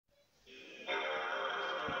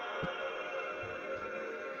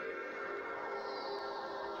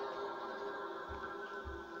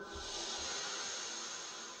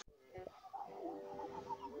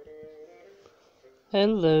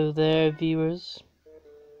Hello there, viewers.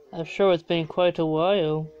 I'm sure it's been quite a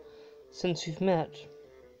while since we've met.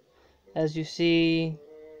 As you see,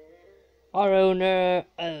 our owner,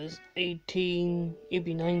 as 18, he'll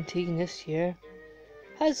be 19 this year,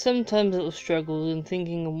 has sometimes little struggles in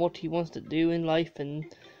thinking on what he wants to do in life and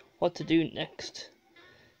what to do next.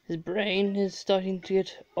 His brain is starting to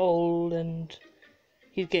get old and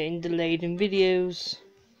he's getting delayed in videos.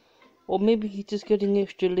 Or maybe he's just getting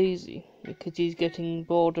extra lazy because he's getting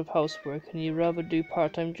bored of housework and he'd rather do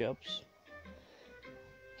part-time jobs.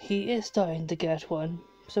 He is starting to get one,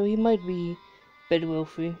 so he might be a bit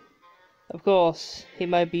wealthy. Of course, he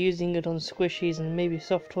might be using it on squishies and maybe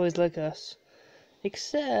soft toys like us.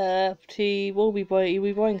 Except he'll be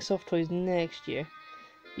buying soft toys next year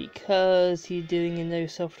because he's doing a no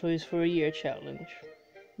soft toys for a year challenge.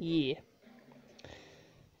 Yeah.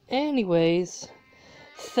 Anyways,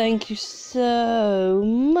 thank you so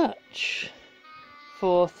much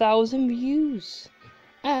for 1,000 views.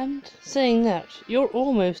 And saying that, you're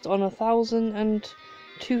almost on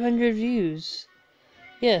 1,200 views.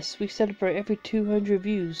 Yes, we celebrate every 200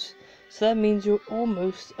 views, so that means you're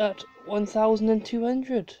almost at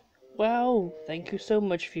 1,200. Wow, thank you so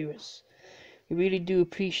much, viewers. We really do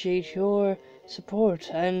appreciate your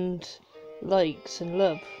support and likes and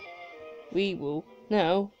love. We will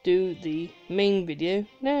now do the main video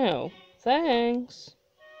now. Thanks!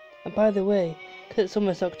 And by the way, because it's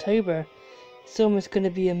almost October, it's almost going to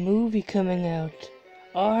be a movie coming out.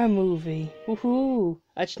 Our movie. Woohoo!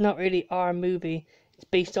 Actually, not really our movie. It's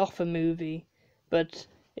based off a movie. But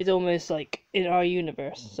it's almost like in our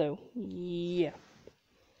universe. So, yeah.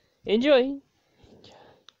 Enjoy!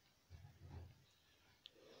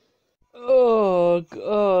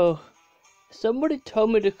 Oh. Somebody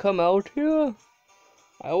told me to come out here.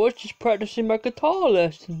 I was just practicing my guitar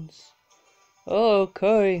lessons.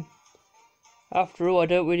 Okay. After all, I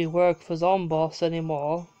don't really work for Zomboss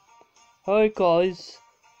anymore. Hi guys,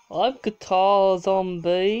 I'm Guitar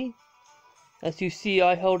Zombie. As you see,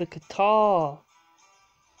 I hold a guitar.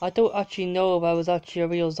 I don't actually know if I was actually a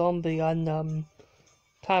real zombie on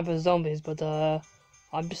Time for Zombies, but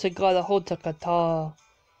I'm just a guy that holds a guitar.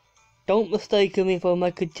 Don't mistake me for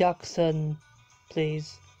Michael Jackson,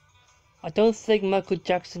 please. I don't think Michael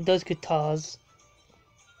Jackson does guitars.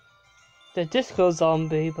 The Disco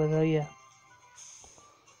Zombie, but yeah.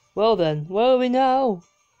 Well then, where are we now?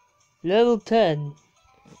 Level 10.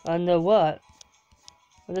 And what?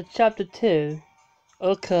 And the chapter 2.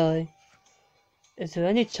 Okay. Is there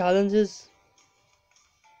any challenges?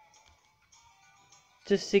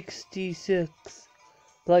 Just 66.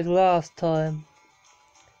 Like last time.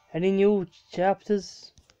 Any new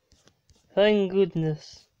chapters? Thank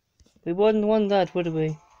goodness. We wouldn't want that, would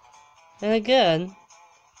we? And again,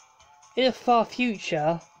 in the far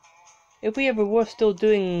future, if we ever were still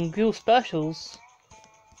doing real specials,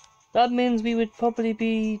 that means we would probably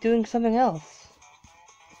be doing something else.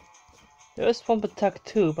 There is Swamp Attack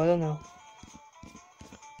 2, but I don't know.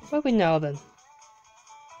 Where are we now then?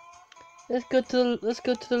 Let's go to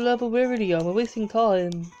the level we're already on. We're wasting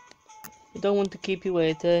time. I don't want to keep you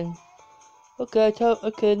waiting. Okay,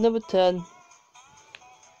 number 10.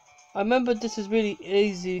 I remember this is really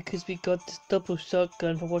easy because we got this double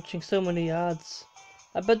shotgun for watching so many ads.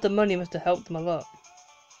 I bet the money must have helped them a lot.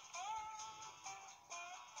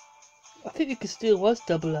 I think we could still watch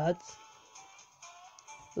double ads.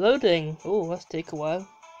 Loading. Oh, that's take a while.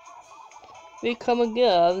 We come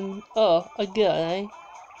again. Oh, again, eh?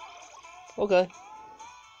 Okay.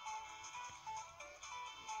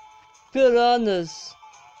 Piranhas.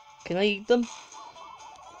 Can I eat them?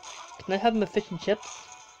 Can I have my fish and chips?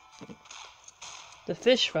 The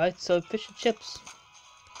fish, right? So fish and chips.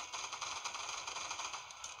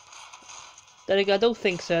 Then again, I don't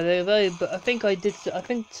think so. They're very, but I think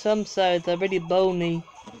some said they're really bony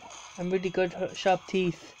and really good sharp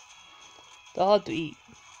teeth. They're hard to eat.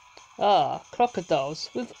 Ah,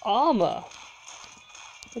 crocodiles with armor.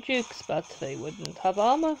 Would you expect they wouldn't have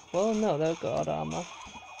armor? Well, no, they've got armor.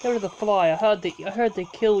 They're the fly. I heard they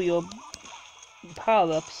kill your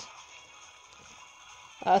power-ups.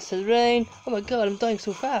 Acid rain. Oh my god, I'm dying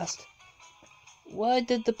so fast. Why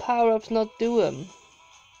did the power-ups not do them?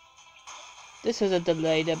 This is a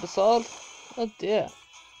delayed episode. Oh dear.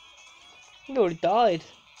 We already died.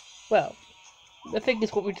 Well, I think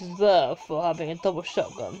it's what we deserve for having a double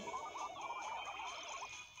shotgun.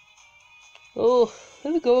 Oh,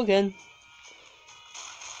 here we go again.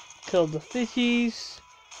 Kill the fishies.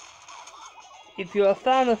 If you're a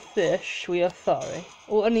fan of fish, we are sorry.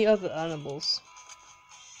 Or any other animals.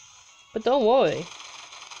 But don't worry.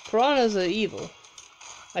 Piranhas are evil.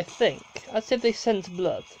 I think. As if they sense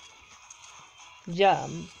blood.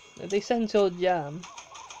 jam. If they sense your jam,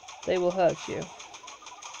 they will hurt you.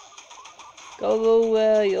 Go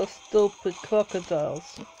away, you stupid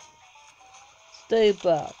crocodiles. Stay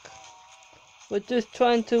back. We're just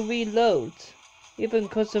trying to reload. Even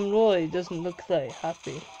Cousin Roy doesn't look very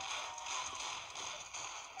happy.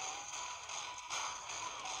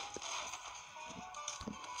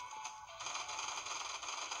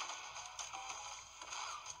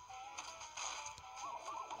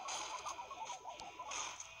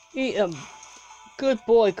 Eat 'em. Good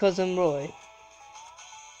boy, Cousin Roy.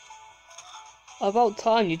 About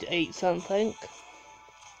time you'd ate something.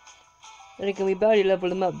 Then again, we barely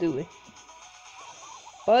leveled him up, do we?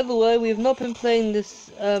 By the way, we've not been playing this,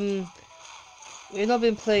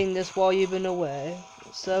 while you've been away,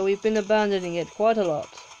 so we've been abandoning it quite a lot.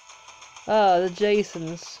 Ah, the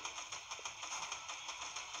Jasons.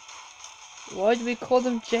 Why do we call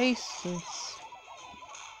them Jasons?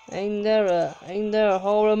 Ain't there a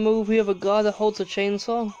horror movie of a guy that holds a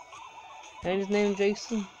chainsaw? Ain't his name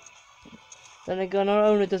Jason? Then again, our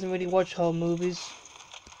owner doesn't really watch horror movies.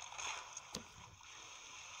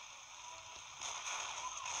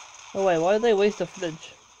 Oh wait, why did they waste a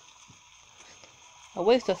fridge? A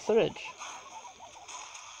waste of fridge.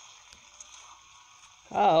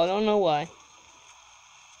 Oh, I don't know why.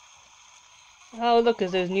 Oh, look,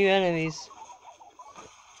 there's new enemies.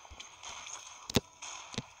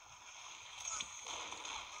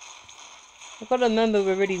 I gotta remember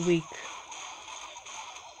we're really weak.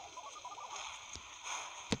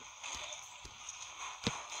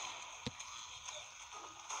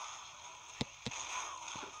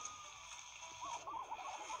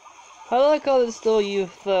 I like how there's still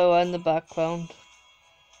UFO in the background.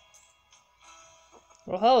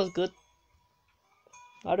 Well, that was good.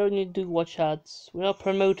 I don't need to watch ads. We're not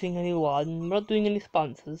promoting anyone. We're not doing any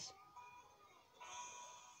sponsors.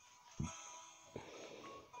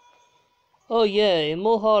 Oh yay,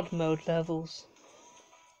 more hard mode levels.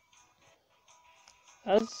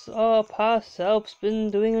 Has our past selves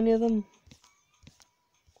been doing any of them?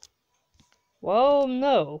 Well,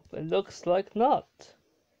 no, it looks like not.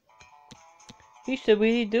 We should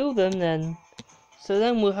really do them then. So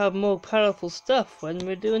then we'll have more powerful stuff when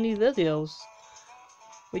we're doing these videos.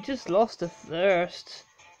 We just lost the thirst.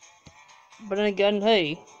 But then again,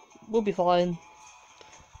 hey, we'll be fine.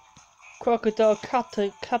 Crocodile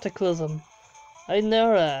Cataclysm. Ain't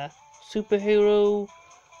there a superhero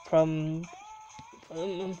from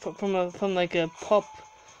like a pop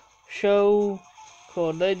show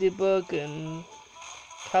called Ladybug and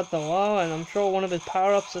Cat Noir, and I'm sure one of his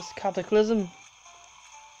power-ups is Cataclysm.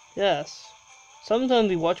 Yes. Sometimes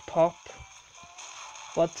we watch pop,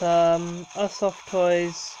 but us soft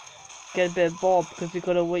toys get a bit bored because we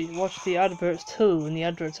gotta watch the adverts too, and the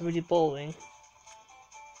adverts are really boring.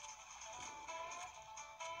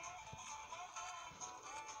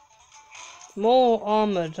 More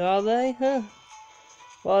armored, are they? Huh?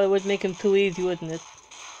 Well, it would make them too easy, wouldn't it?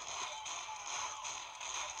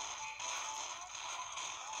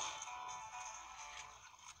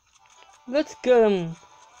 Let's get him!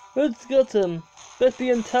 Let's get him! Let's be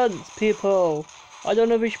intense, people! I don't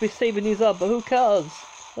know if we should be saving these up, but who cares?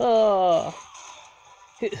 Ah!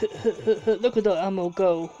 Look at the ammo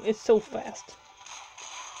go! It's so fast!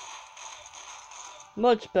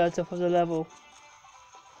 Much better for the level.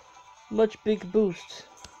 Much big boost.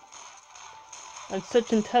 And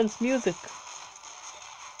such intense music.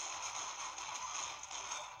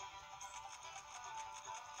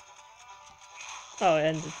 Oh, it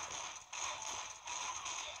ended.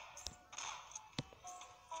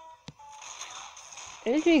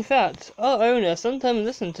 Interesting fact, our owner sometimes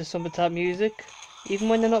listens to some of that music, even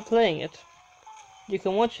when they're not playing it. You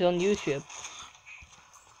can watch it on YouTube.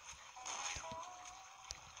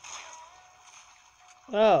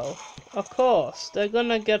 Oh, of course, they're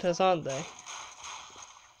gonna get us, aren't they?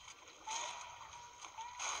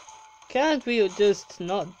 Can't we just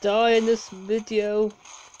not die in this video?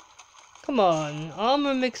 Come on,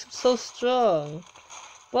 armor makes him so strong.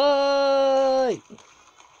 Bye!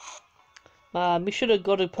 Man, we should have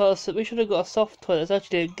got a soft toy that's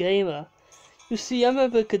actually a gamer. You see, I'm a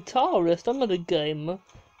guitarist, I'm not a gamer.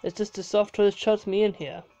 It's just the soft toy that shuts me in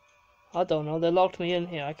here. I don't know, they locked me in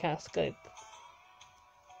here, I can't escape.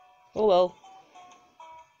 Oh well.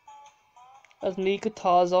 As me,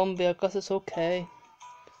 guitar zombie, I guess it's okay.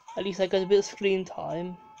 At least I got a bit of screen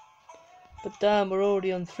time. But damn, we're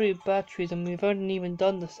already on 3 batteries and we haven't even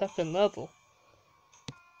done the second level.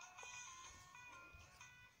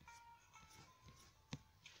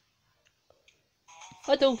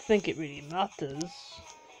 I don't think it really matters.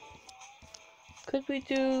 Could we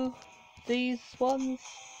do these ones?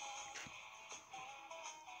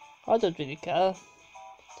 I don't really care.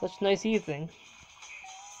 Such a nice evening.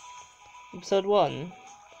 Episode 1.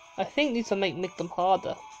 I think these will make them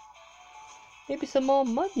harder. Maybe some more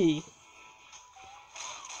money.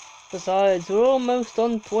 Besides, we're almost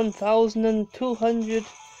on 1,200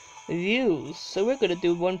 views, so we're gonna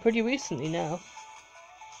do one pretty recently now.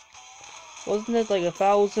 Wasn't it like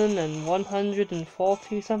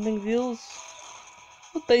 1,140 something views?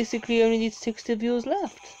 We basically only need 60 views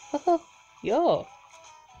left. Haha, yeah.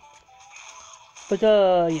 But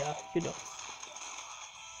yeah, you know.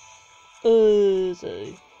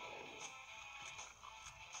 So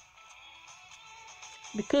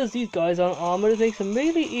because these guys aren't armored, it makes them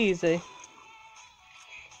really easy.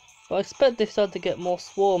 But I expect they start to get more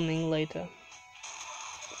swarming later.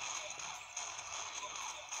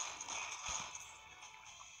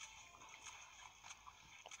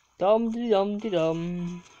 Dum de dum de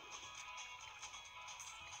dum.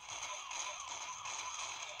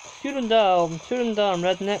 Shoot him down,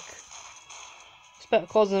 redneck. Expect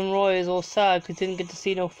Cousin Roy is all sad because he didn't get to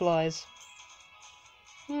see no flies.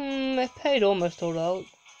 They paid almost all out.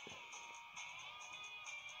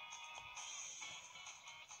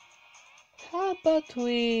 How about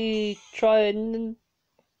we try and...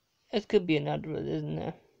 It could be an advert, isn't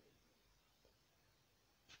there?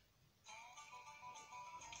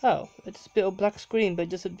 Oh, it's a bit of black screen but it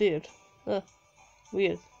disappeared.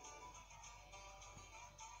 Weird.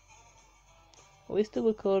 Are we still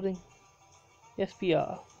recording? Yes, we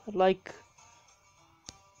are. At like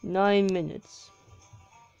 9 minutes.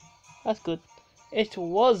 That's good. It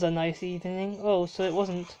was a nice evening. Oh, so it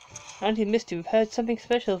wasn't. Auntie Misty, we've had something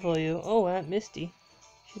special for you. Oh, Aunt Misty.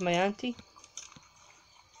 She's my auntie.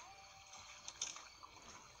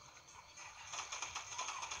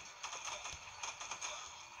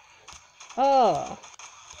 Ah.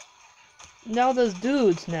 Now there's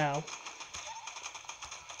dudes now.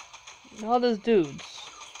 Now there's dudes.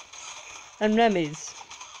 And Remy's.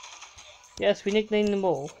 Yes, we nicknamed them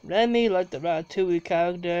all. Remy, like the Ratatouille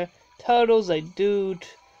character. Turtle's a dude.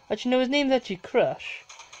 Actually, no, his name's actually Crush.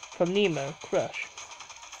 From Nemo. Crush.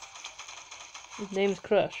 His name's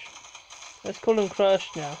Crush. Let's call him Crush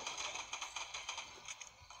now.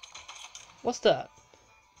 What's that?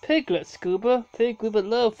 Piglet, Scuba. Pig with a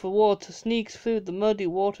love for water sneaks through the muddy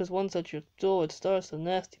waters once at your door. It starts a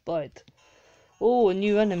nasty bite. Oh, a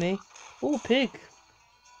new enemy. Oh, pig.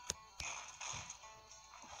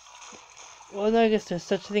 Well, I guess there's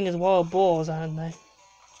such a thing as wild boars, aren't they?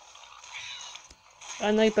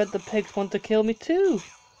 And I bet the pigs want to kill me too.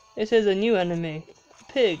 This is a new enemy.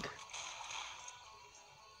 Pig.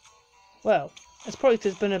 Well, it's probably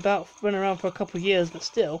just been around for a couple of years, but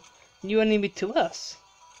still, new enemy to us.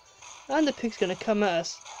 And the pig's gonna come at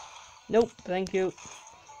us. Nope, thank you.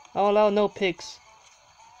 I'll allow no pigs.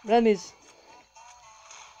 Remy's.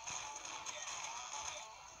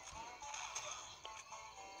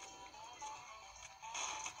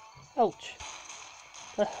 Ouch.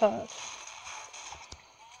 That hurt.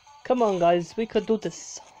 Come on guys, we could do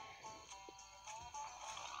this.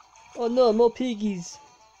 Oh no, more piggies.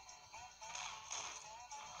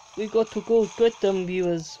 We got to go get them,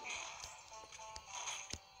 viewers.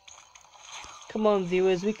 Come on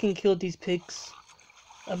viewers, we can kill these pigs.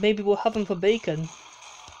 And maybe we'll have them for bacon.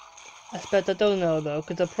 I don't know though,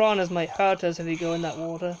 because the piranhas might hurt us if we go in that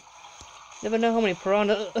water. Never know how many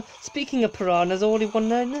piranhas... speaking of piranhas, already one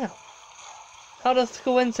there now. How does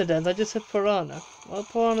coincidence? I just said piranha. What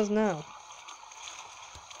piranhas now?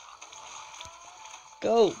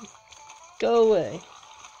 Go! Go away!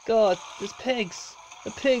 God, there's pigs! The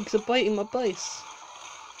pigs are biting my base!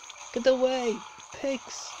 Get away!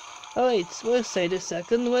 Pigs! Alright, we'll say this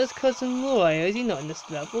second. Where's Cousin Roy? Is he not in this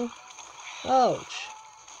level? Ouch!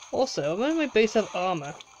 Also, why does my base have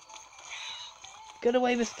armor? Get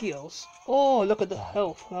away, mosquitoes! Oh, look at the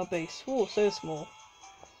health on our base. Oh, so small.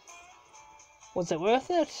 Was it worth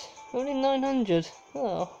it? Only 900.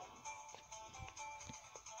 Oh.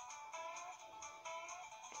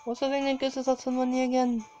 What's the thing that gives us lots of money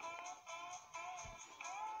again?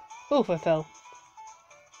 Oof, I fell.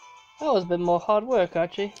 That was a bit more hard work,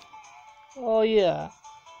 actually. Oh yeah.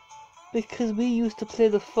 Because we used to play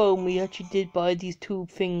the phone, we actually did buy these two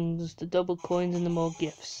things, the double coins and the more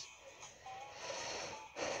gifts.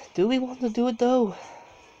 Do we want to do it though?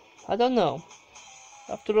 I don't know.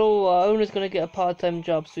 After all, our owner's gonna get a part-time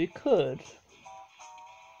job, so he could.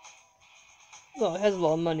 Well, he has a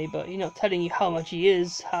lot of money, but he's not telling you how much he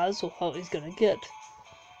has, or how he's gonna get.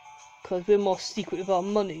 Because we're more secret with our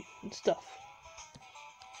money and stuff.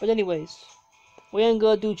 But anyways, we ain't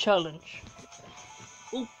gonna do challenge.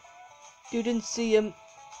 Oh, you didn't see him.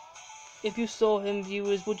 If you saw him,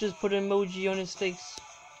 viewers, we'll just put an emoji on his face.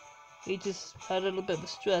 He just had a little bit of a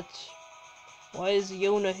stretch. Why is the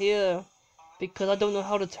owner here? Because I don't know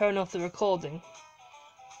how to turn off the recording.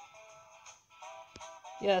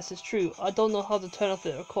 Yes, it's true. I don't know how to turn off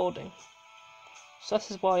the recording. So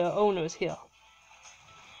this is why our owner is here.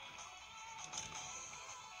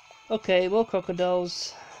 Okay, more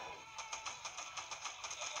crocodiles.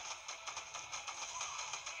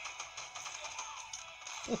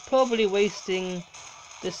 We're probably wasting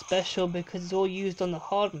this special because it's all used on the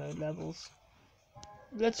hard mode levels.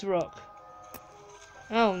 Let's rock.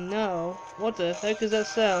 Oh no, what the heck is that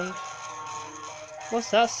sound?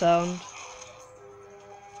 What's that sound?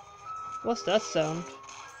 What's that sound?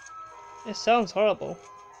 It sounds horrible.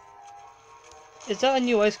 Is that a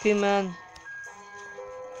new ice cream man?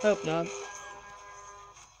 Hope not.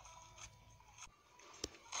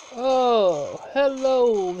 Oh,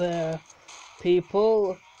 hello there,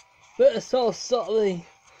 people. We're so sorry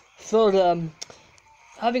for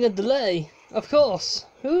having a delay. Of course,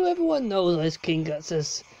 everyone knows Ice King gets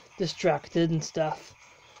us distracted and stuff.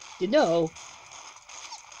 You know,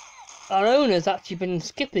 our owner's actually been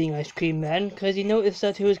skipping Ice Cream Man because he noticed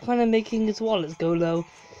that he was kind of making his wallets go low,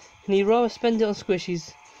 and he'd rather spend it on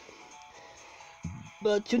squishies.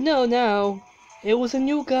 But you know now, it was a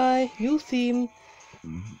new guy, new theme,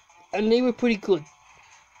 and they were pretty good.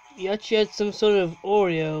 He actually had some sort of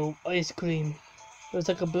Oreo ice cream. It was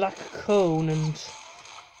like a black cone and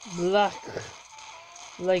black,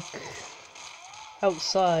 like,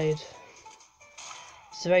 outside.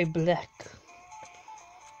 It's very black.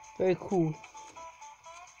 Very cool.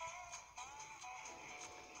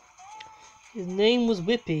 His name was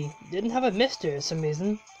Whippy. Didn't have a Mister for some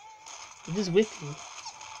reason. It is Whippy.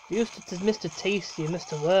 We used to Mr. Tasty and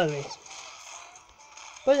Mr. Whirly.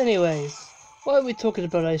 But anyways, why are we talking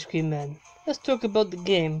about Ice Cream Man? Let's talk about the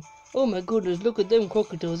game. Oh my goodness, look at them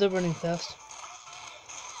crocodiles, they're running fast.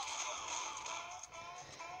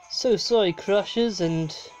 So sorry, Crushes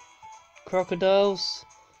and crocodiles.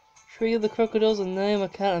 Three of the crocodiles a name I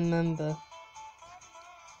can't remember.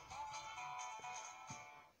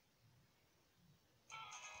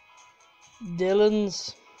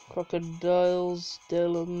 Dylans, crocodiles,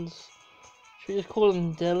 Dylans. Should we just call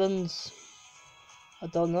them Dylans? I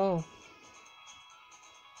don't know.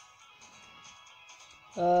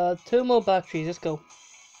 2 more batteries, let's go.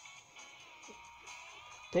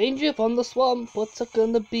 Danger upon the swamp, what's it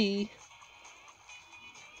gonna be?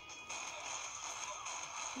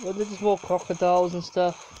 Well, there's more crocodiles and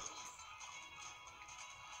stuff.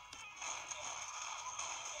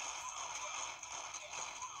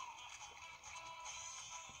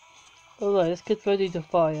 Alright, let's get ready to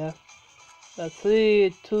fire.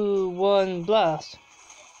 3, 2, 1, blast!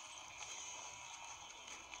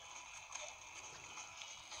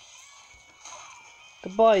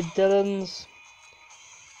 Goodbye, Dylans.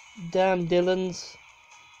 Damn Dylans.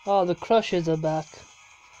 Oh, the Crushes are back.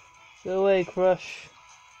 Go away, Crush.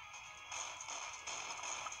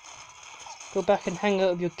 Go back and hang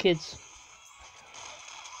out with your kids.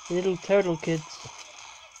 The little turtle kids.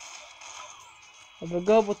 I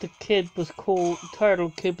forgot what the kid was called.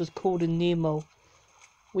 Turtle kid was called in Nemo.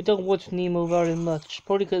 We don't watch Nemo very much.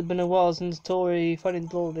 Probably because it's been a while since Dory Finding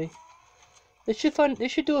Dory. They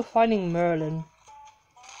should do a Finding Merlin.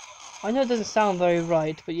 I know it doesn't sound very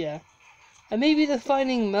right, but yeah. And maybe the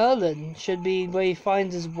Finding Merlin should be where he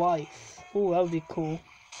finds his wife. Oh, that would be cool.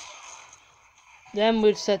 Then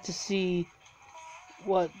we're set to see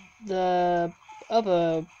what the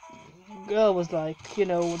other girl was like. You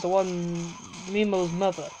know, the one, Nemo's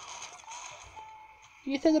mother. Do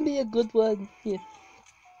you think it'd be a good one? Yeah.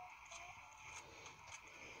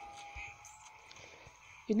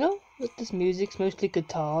 You know, with this music's mostly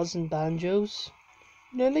guitars and banjos.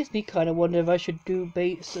 You know, it makes me kind of wonder if I should do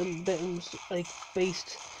some like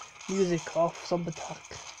based music off some attack.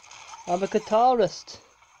 I'm a guitarist.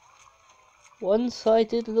 Once I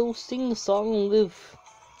did a little sing-song with,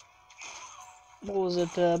 what was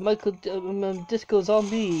it, Michael Disco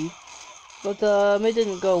Zombie, but it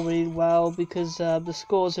didn't go really well because the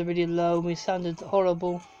scores are really low and we sounded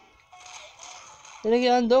horrible. Then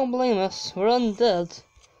again, don't blame us, we're undead.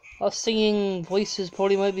 Our singing voices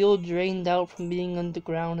probably might be all drained out from being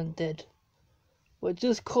underground and dead. We're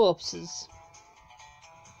just corpses.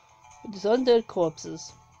 We're just undead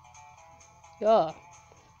corpses. Yeah.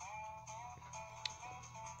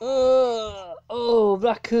 Oh,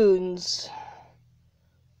 raccoons.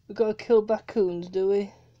 We gotta kill raccoons, do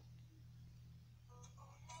we?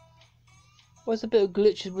 Why's a bit of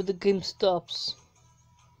glitches when the game stops?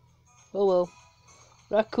 Oh well.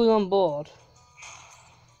 Raccoon on board.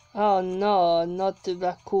 Oh no, not the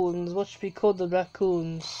raccoons. What should we call the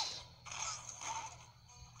raccoons?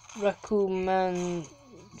 Raccoon Man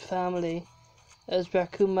family. There's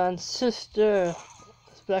Raccoon Man's sister.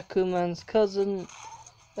 There's Raccoon Man's cousin.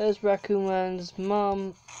 There's Raccoon Man's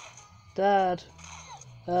mom, dad,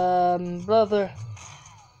 brother.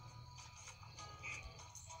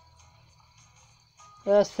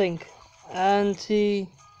 Let's think. Auntie,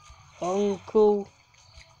 uncle,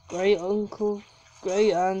 great uncle,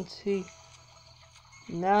 great auntie,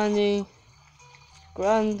 nanny,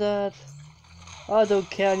 granddad. I don't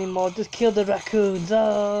care anymore, just kill the raccoons.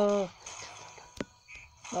 Oh,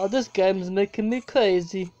 this game is making me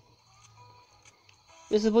crazy.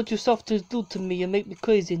 This is what you softwares do to me and make me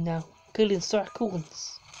crazy now. Killing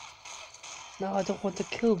raccoons. Now I don't want to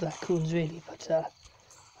kill raccoons really, but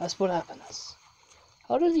that's what happens.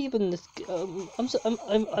 How did even this?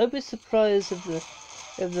 I'd be surprised if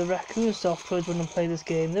the raccoon softwares wouldn't play this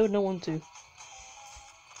game. They would not want to.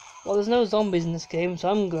 Well, there's no zombies in this game, so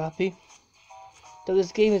I'm happy. Though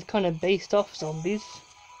this game is kind of based off zombies.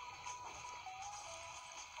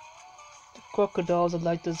 The crocodiles are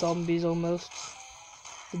like the zombies almost.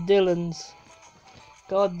 The Dylans.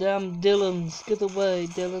 Goddamn Dylans. Get away,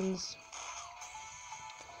 Dylans.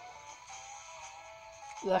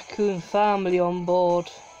 Raccoon family on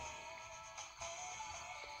board.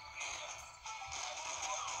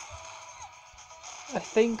 I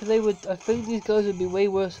think these guys would be way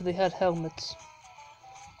worse if they had helmets.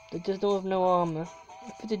 They just don't have no armor. I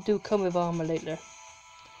think they do come with armor later.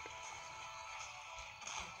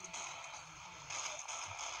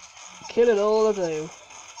 Kill it all I do.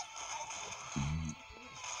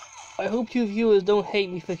 I hope you viewers don't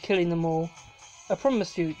hate me for killing them all. I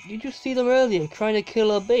promise you, did you see them earlier trying to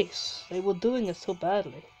kill our base? They were doing it so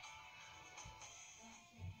badly.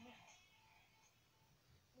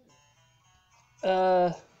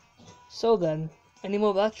 So then, any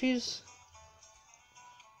more batteries?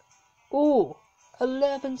 Oh,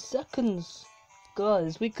 11 seconds.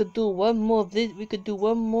 Guys, we could do one more we could do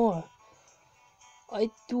one more. I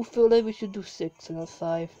do feel like we should do 6 and not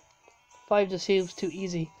 5. 5 just seems too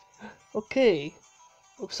easy. Okay.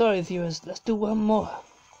 Oh, sorry viewers, let's do one more.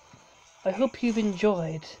 I hope you've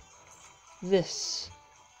enjoyed this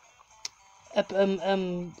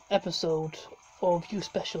episode of View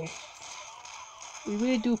Special. We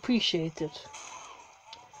really do appreciate it.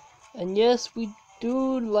 And yes, we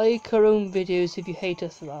do like our own videos if you hate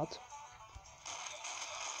us for that.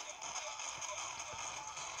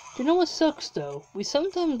 Do you know what sucks though? We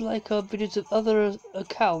sometimes like our videos of other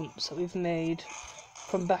accounts that we've made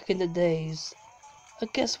from back in the days.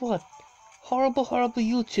 And guess what? Horrible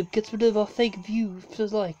YouTube gets rid of our fake views for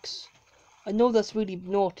likes. I know that's really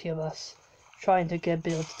naughty of us, trying to get a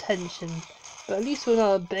bit of attention, but at least we're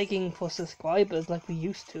not begging for subscribers like we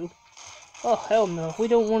used to. Oh hell no, we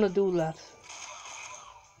don't want to do that.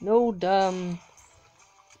 No damn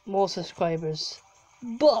more subscribers.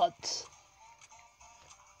 But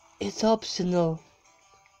it's optional.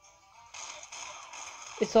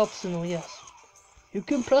 It's optional, yes. You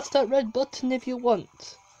can press that red button if you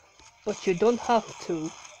want, but you don't have to.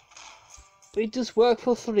 We just work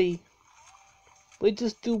for free. We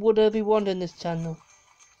just do whatever we want in this channel.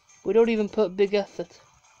 We don't even put big effort.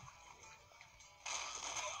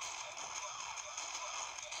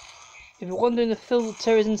 If you're wondering the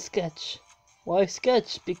filter is in Sketch, why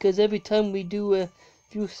Sketch? Because every time we do a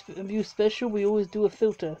view special, we always do a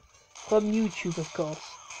filter. From YouTube, of course.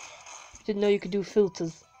 Didn't know you could do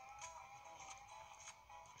filters.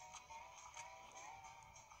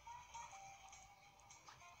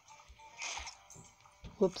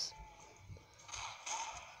 Whoops.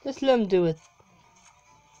 Let's let him do it.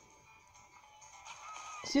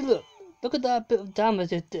 See, look at that bit of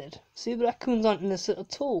damage it did. See, the raccoons aren't in this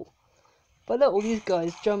at all. If I let all these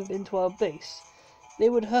guys jump into our base, they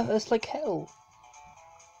would hurt us like hell.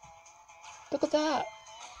 Look at that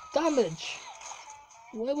damage.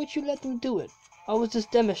 Why would you let them do it? I was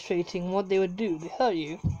just demonstrating what they would do. They hurt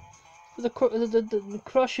you. The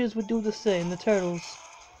crushers would do the same, the turtles.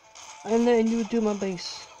 And then you would do my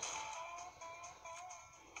base.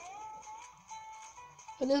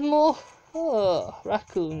 And there's more. Oh,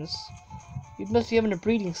 raccoons. You must be having a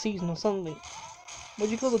breeding season or something. Where'd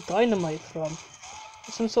you get the dynamite from?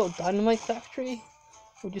 Some sort of dynamite factory?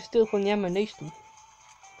 Or did you steal from the ammunition?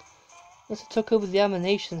 Unless I took over the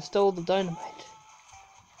ammunition and stole the dynamite.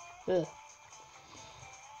 Ugh.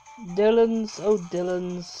 Dylans, oh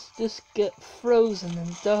Dylans, just get frozen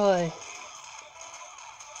and die.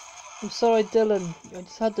 I'm sorry Dylan, I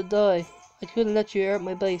just had to die. I couldn't let you hurt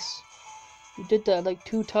my base. You did that like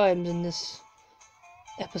 2 times in this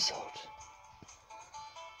episode.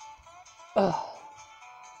 Ugh.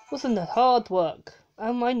 Wasn't that hard work?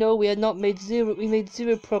 I know we made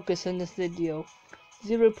zero progress in this video.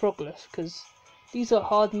 Zero progress, because these are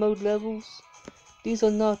hard mode levels. These are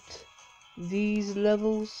not these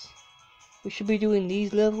levels. We should be doing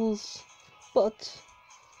these levels. But,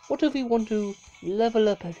 what if we want to level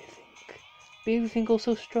up everything? Make everything go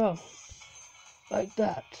so strong. Like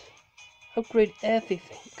that. Upgrade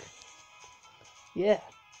everything. Yeah.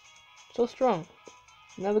 So strong.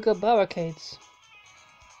 Now we got barricades.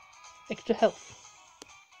 Extra health.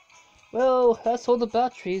 Well, that's all the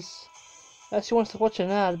batteries. Unless you want to watch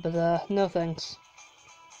an ad, but no thanks.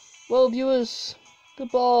 Well, viewers,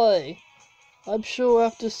 goodbye. I'm sure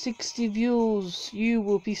after 60 views, you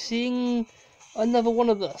will be seeing another one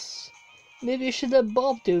of us. Maybe I should let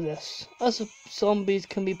Bob do this, as zombies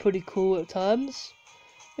can be pretty cool at times.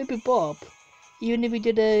 Maybe Bob, even if he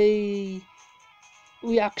did a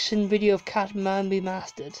reaction video of Catman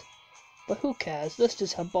Remastered. But who cares, let's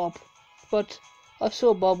just have Bob. But I'm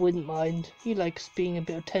sure Bob wouldn't mind, he likes being a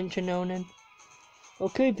bit of attention now and then.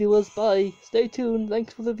 Okay viewers, bye, stay tuned,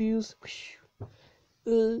 thanks for the views.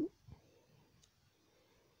 Uh.